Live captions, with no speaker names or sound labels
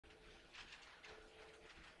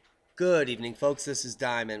Good evening, folks. This is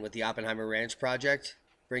Diamond with the Oppenheimer Ranch Project,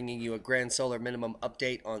 bringing you a grand solar minimum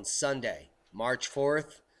update on Sunday, March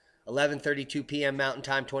 4th, 11:32 p.m. Mountain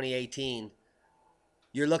Time 2018.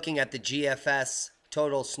 You're looking at the GFS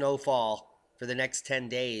total snowfall for the next 10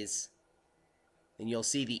 days, and you'll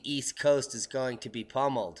see the East Coast is going to be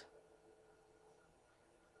pummeled.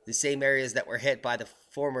 The same areas that were hit by the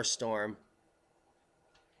former storm.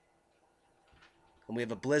 And we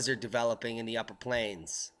have a blizzard developing in the upper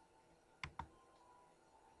plains.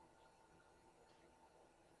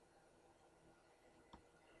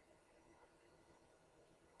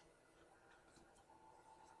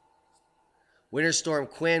 Winter Storm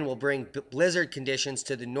Quinn will bring blizzard conditions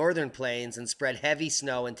to the northern plains and spread heavy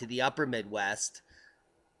snow into the upper Midwest.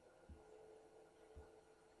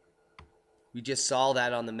 We just saw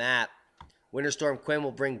that on the map. Winter Storm Quinn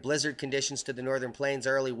will bring blizzard conditions to the northern plains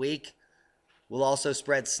early week. Will also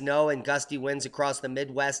spread snow and gusty winds across the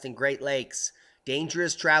Midwest and Great Lakes.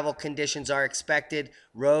 Dangerous travel conditions are expected.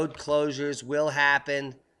 Road closures will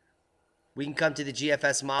happen. We can come to the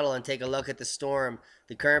GFS model and take a look at the storm.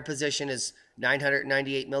 The current position is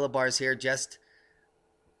 998 millibars here, just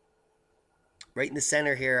right in the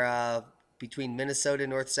center here, between Minnesota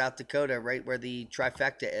and North South Dakota, right where the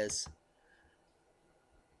trifecta is.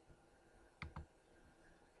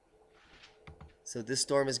 So this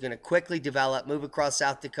storm is going to quickly develop, move across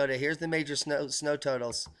South Dakota. Here's the major snow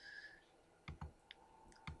totals.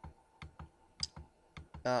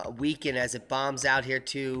 Weaken as it bombs out here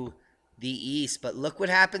to the east. But look what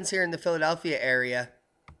happens here in the Philadelphia area.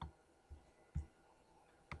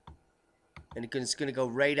 And it's going to go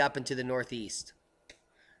right up into the northeast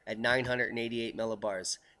at 988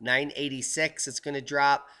 millibars. 986, it's going to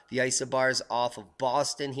drop the isobars off of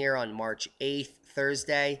Boston here on March 8th,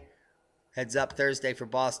 Thursday. Heads up Thursday for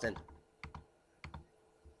Boston.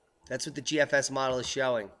 That's what the GFS model is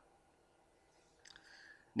showing.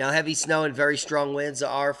 Now, heavy snow and very strong winds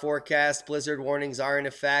are forecast. Blizzard warnings are in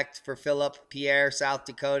effect for Philip, Pierre, South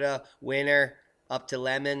Dakota, Winter, up to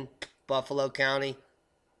Lemon, Buffalo County.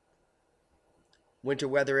 Winter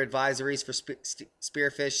weather advisories for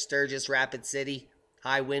Spearfish, Sturgis, Rapid City.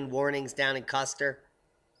 High wind warnings down in Custer.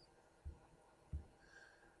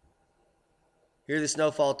 Here are the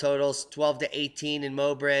snowfall totals. 12 to 18 in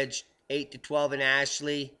Mobridge, 8 to 12 in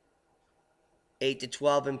Ashley, 8 to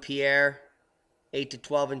 12 in Pierre, 8 to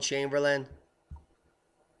 12 in Chamberlain.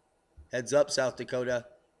 Heads up, South Dakota.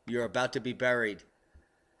 You're about to be buried.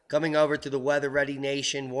 Coming over to the Weather Ready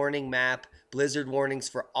Nation warning map. Blizzard warnings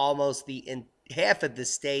for almost half of the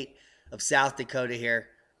state of South Dakota here.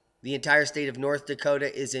 The entire state of North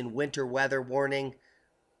Dakota is in winter weather warning.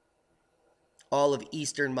 All of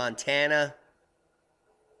eastern Montana.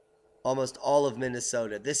 Almost all of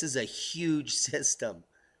Minnesota. This is a huge system.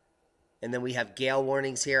 And then we have gale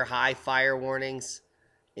warnings here, high fire warnings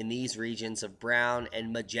in these regions of brown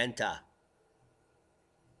and magenta.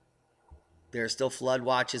 There are still flood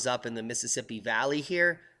watches up in the Mississippi Valley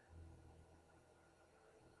here.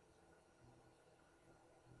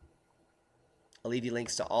 I'll leave you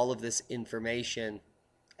links to all of this information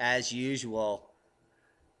as usual.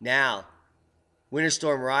 Now, Winter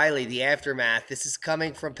Storm Riley, the aftermath. This is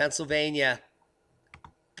coming from Pennsylvania.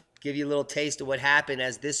 Give you a little taste of what happened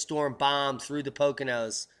as this storm bombed through the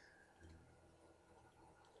Poconos.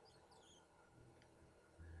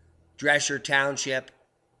 Dresher Township,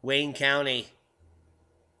 Wayne County.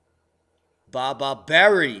 Baba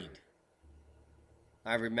buried.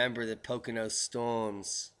 I remember the Pocono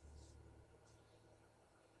storms.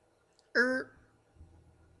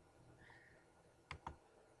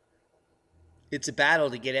 It's a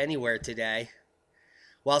battle to get anywhere today.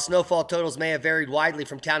 While snowfall totals may have varied widely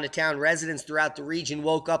from town to town, residents throughout the region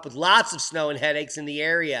woke up with lots of snow and headaches in the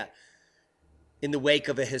area. In the wake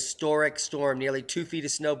of a historic storm, nearly 2 feet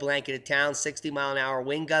of snow blanketed town, 60-mile-an-hour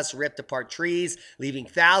wind gusts ripped apart trees, leaving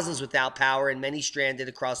thousands without power and many stranded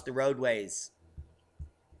across the roadways.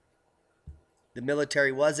 The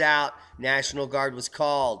military was out. National Guard was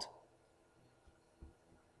called.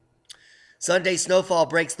 Sunday snowfall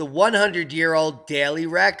breaks the 100-year-old daily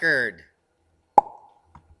record.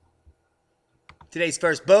 Today's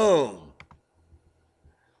first, boom.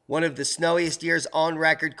 One of the snowiest years on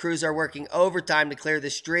record. Crews are working overtime to clear the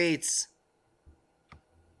streets.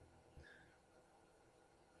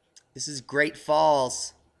 This is Great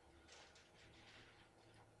Falls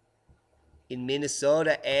in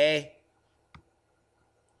Minnesota, eh?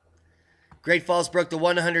 Great Falls broke the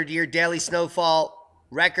 100-year daily snowfall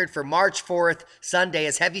record for March 4th, Sunday,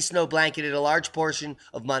 as heavy snow blanketed a large portion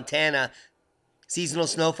of Montana. Seasonal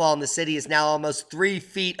snowfall in the city is now almost 3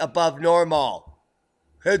 feet above normal.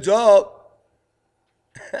 Heads up.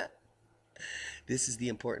 This is the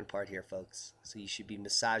important part here, folks. So you should be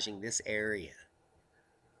massaging this area.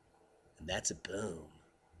 And that's a boom.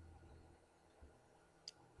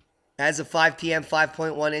 As of 5 p.m.,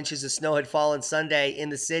 5.1 inches of snow had fallen Sunday in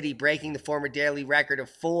the city, breaking the former daily record of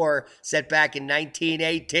 4 set back in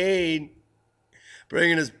 1918,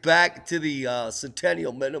 bringing us back to the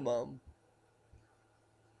centennial minimum.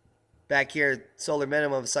 Back here, solar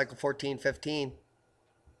minimum, cycle 1415.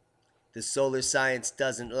 The solar science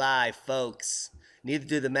doesn't lie, folks. Neither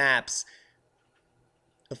do the maps.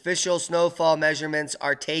 Official snowfall measurements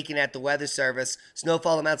are taken at the Weather Service.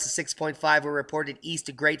 Snowfall amounts to 6.5 were reported east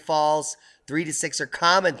of Great Falls. 3 to 6 are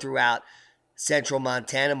common throughout central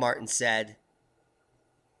Montana, Martin said.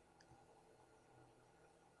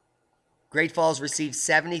 Great Falls received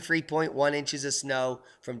 73.1 inches of snow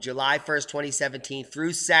from July 1st, 2017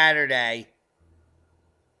 through Saturday.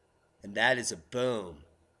 And that is a boom.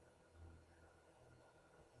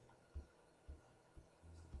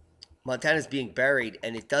 Montana's being buried,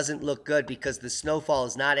 and it doesn't look good because the snowfall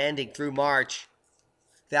is not ending through March.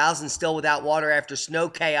 Thousands still without water after snow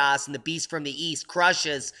chaos, and the beast from the east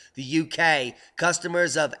crushes the UK.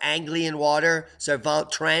 Customers of Anglian Water,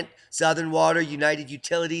 Servant Trent, Southern Water, United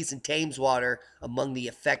Utilities, and Thames Water among the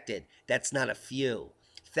affected. That's not a few.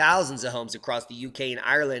 Thousands of homes across the UK and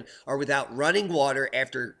Ireland are without running water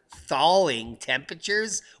after thawing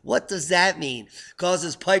temperatures. What does that mean?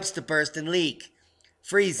 Causes pipes to burst and leak.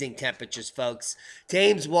 Freezing temperatures, folks.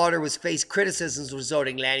 Thames Water was faced criticisms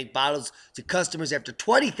resulting landing bottles to customers after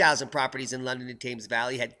 20,000 properties in London and Thames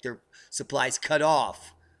Valley had their supplies cut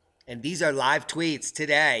off. And these are live tweets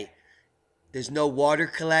today. There's no water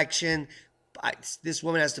collection. This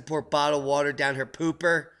woman has to pour bottled water down her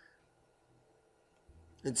pooper.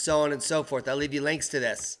 And so on and so forth. I'll leave you links to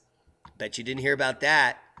this. Bet you didn't hear about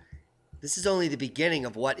that. This is only the beginning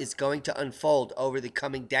of what is going to unfold over the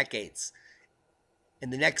coming decades.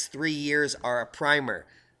 And the next 3 years are a primer.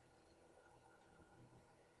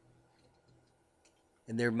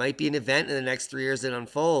 And there might be an event in the next 3 years that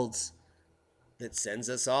unfolds that sends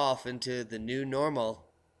us off into the new normal.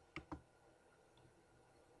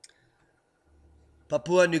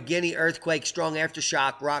 Papua New Guinea earthquake, strong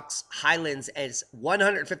aftershock rocks highlands as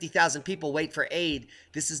 150,000 people wait for aid.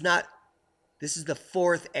 This is the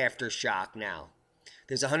fourth aftershock now.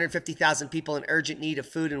 There's 150,000 people in urgent need of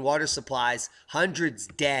food and water supplies, hundreds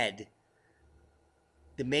dead.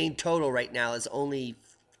 The main total right now is only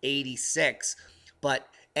 86, but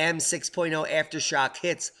M6.0 aftershock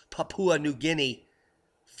hits Papua New Guinea,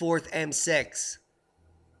 fourth M6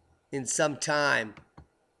 in some time.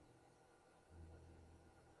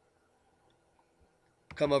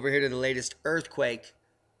 Come over here to the latest earthquake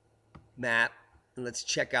map, and let's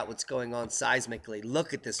check out what's going on seismically.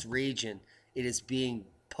 Look at this region. It is being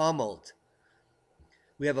pummeled.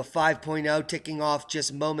 We have a 5.0 ticking off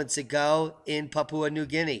just moments ago in Papua New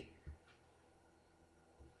Guinea.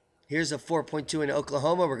 Here's a 4.2 in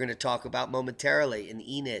Oklahoma we're going to talk about momentarily in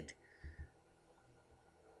Enid.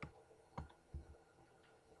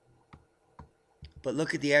 But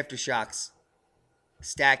look at the aftershocks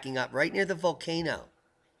stacking up right near the volcano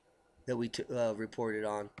that we reported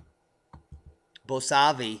on.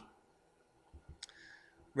 Bosavi.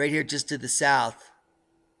 Right here just to the south.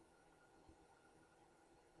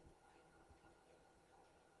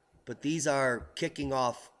 But these are kicking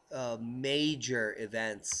off major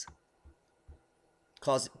events,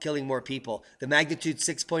 killing more people. The magnitude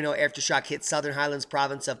 6.0 aftershock hit Southern Highlands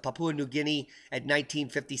province of Papua New Guinea at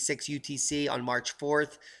 1956 UTC on March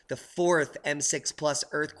 4th. The fourth M6 plus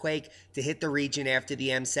earthquake to hit the region after the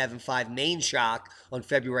M7.5 main shock on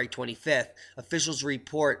February 25th. Officials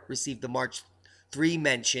report received the March 3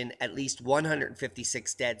 mention at least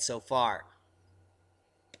 156 dead so far.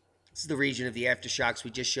 This is the region of the aftershocks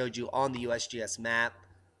we just showed you on the USGS map.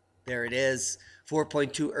 There it is.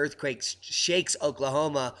 4.2 earthquake shakes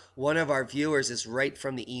Oklahoma. One of our viewers is right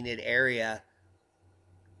from the Enid area,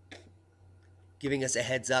 giving us a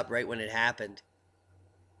heads up right when it happened.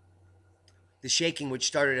 The shaking, which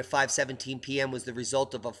started at 5:17 p.m., was the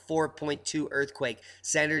result of a 4.2 earthquake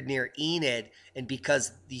centered near Enid, and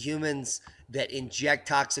because the humans that inject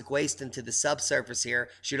toxic waste into the subsurface here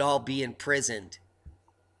should all be imprisoned.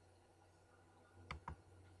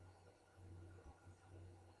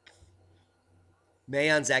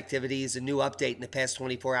 Mayon's activities, a new update in the past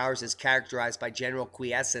 24 hours, is characterized by general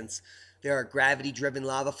quiescence. There are gravity-driven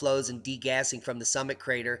lava flows and degassing from the summit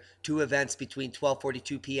crater. Two events between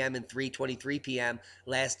 12:42 p.m. and 3:23 p.m.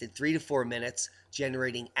 lasted 3 to 4 minutes,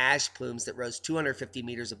 generating ash plumes that rose 250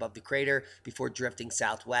 meters above the crater before drifting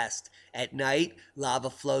southwest. At night,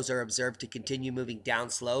 lava flows are observed to continue moving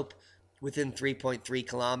downslope, within 3.3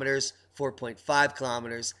 kilometers, 4.5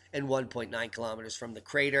 kilometers, and 1.9 kilometers from the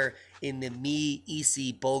crater in the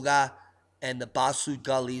Mi-Isi Boga and the Basu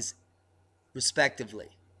gullies, respectively.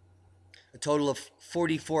 A total of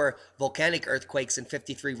 44 volcanic earthquakes and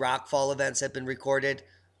 53 rockfall events have been recorded.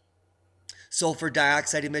 Sulfur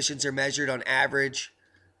dioxide emissions are measured on average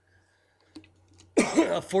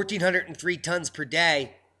of 1,403 tons per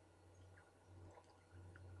day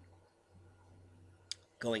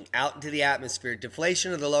going out into the atmosphere.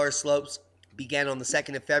 Deflation of the lower slopes began on the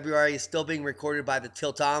 2nd of February, is still being recorded by the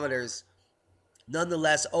tiltometers.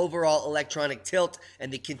 Nonetheless, overall electronic tilt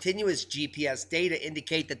and the continuous GPS data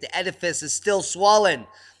indicate that the edifice is still swollen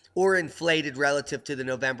or inflated relative to the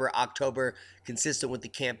November-October, consistent with the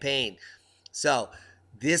campaign. So,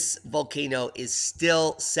 this volcano is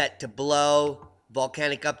still set to blow.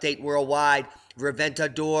 Volcanic update worldwide.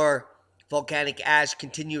 Reventador, volcanic ash,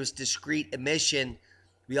 continuous discrete emission.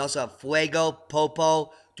 We also have Fuego,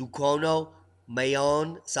 Popo, Tucono,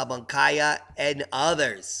 Mayon, Sabancaya, and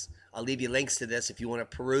others. I'll leave you links to this if you want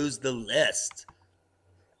to peruse the list.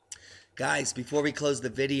 Guys, before we close the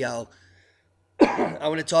video, I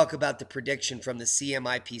want to talk about the prediction from the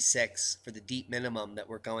CMIP6 for the deep minimum that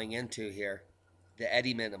we're going into here, the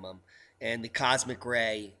eddy minimum, and the cosmic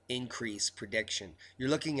ray increase prediction. You're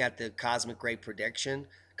looking at the cosmic ray prediction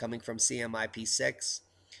coming from CMIP6.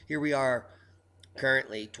 Here we are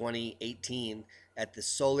currently, 2018, at the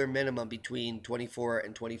solar minimum between 24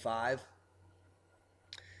 and 25.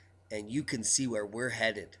 And you can see where we're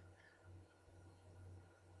headed.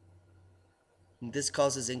 And this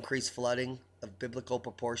causes increased flooding of biblical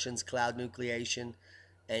proportions, cloud nucleation,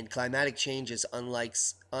 and climatic changes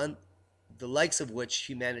the likes of which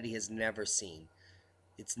humanity has never seen.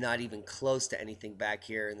 It's not even close to anything back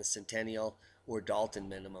here in the Centennial or Dalton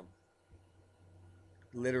minimum.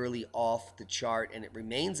 Literally off the chart, and it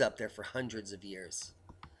remains up there for hundreds of years.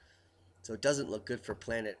 So it doesn't look good for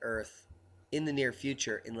planet Earth in the near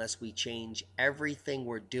future unless we change everything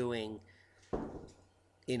we're doing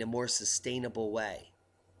in a more sustainable way,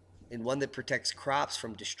 and one that protects crops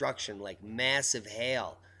from destruction, like massive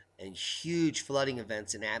hail and huge flooding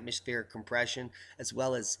events and atmospheric compression, as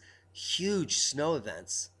well as huge snow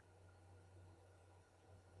events,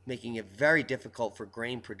 making it very difficult for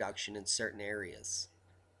grain production in certain areas.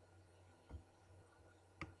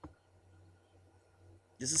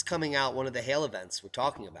 This is coming out, one of the hail events we're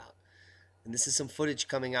talking about. And this is some footage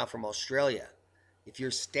coming out from Australia. If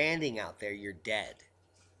you're standing out there, you're dead.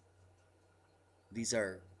 These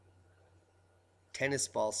are tennis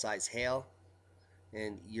ball size hail,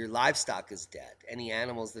 and your livestock is dead. Any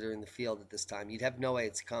animals that are in the field at this time, you'd have no way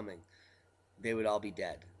it's coming. They would all be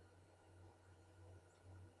dead.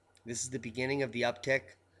 This is the beginning of the uptick.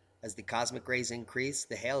 As the cosmic rays increase,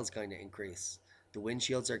 the hail is going to increase. The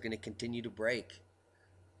windshields are going to continue to break.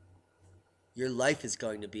 Your life is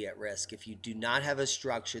going to be at risk if you do not have a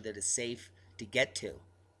structure that is safe to get to.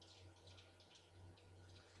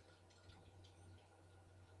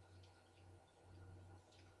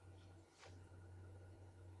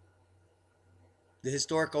 The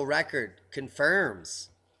historical record confirms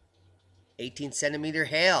 18-centimeter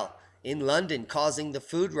hail in London causing the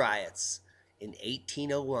food riots in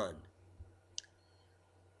 1801.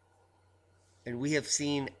 And we have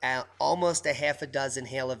seen almost a half a dozen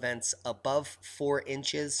hail events above 4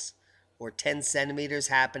 inches or 10 centimeters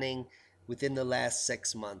happening within the last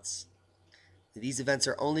 6 months. These events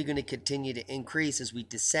are only going to continue to increase as we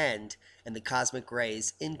descend and the cosmic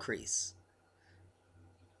rays increase.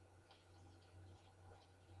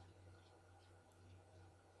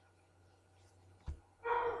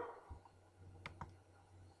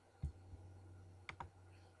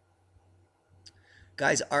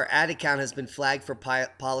 Guys, our ad account has been flagged for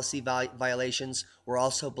policy violations. We're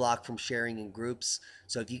also blocked from sharing in groups.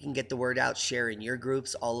 So if you can get the word out, share in your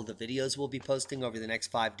groups. All of the videos we'll be posting over the next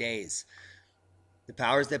 5 days. The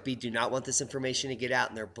powers that be do not want this information to get out,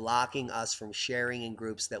 and they're blocking us from sharing in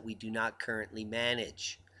groups that we do not currently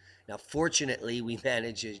manage. Now, fortunately, we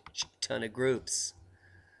manage a ton of groups.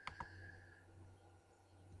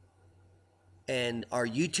 And our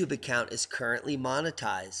YouTube account is currently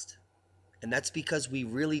monetized. And that's because we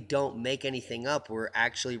really don't make anything up. We're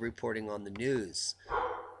actually reporting on the news.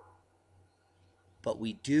 But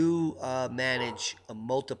we do manage a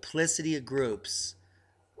multiplicity of groups.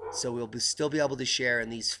 So we'll still be able to share in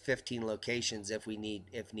these 15 locations if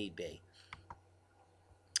need be.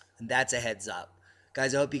 And that's a heads up.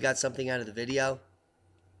 Guys, I hope you got something out of the video.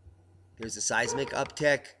 There's a seismic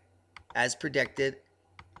uptick, as predicted,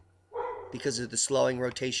 because of the slowing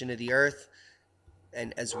rotation of the Earth,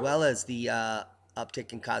 and as well as the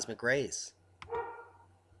uptick in cosmic rays.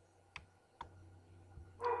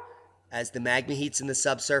 As the magma heats in the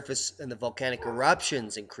subsurface and the volcanic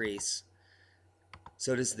eruptions increase,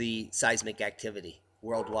 so does the seismic activity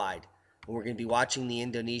worldwide. And we're going to be watching the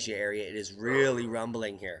Indonesia area. It is really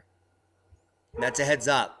rumbling here. And that's a heads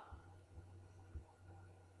up.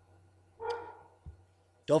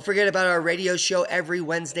 Don't forget about our radio show every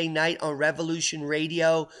Wednesday night on Revolution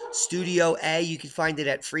Radio, Studio A. You can find it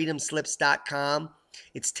at freedomslips.com.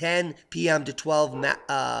 It's 10 p.m. to 12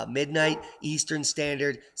 midnight Eastern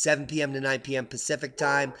Standard, 7 p.m. to 9 p.m. Pacific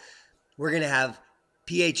Time. We're going to have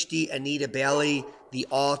PhD Anita Bailey, the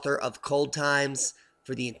author of Cold Times,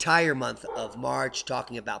 for the entire month of March,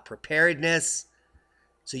 talking about preparedness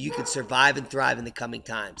so you can survive and thrive in the coming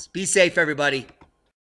times. Be safe, everybody.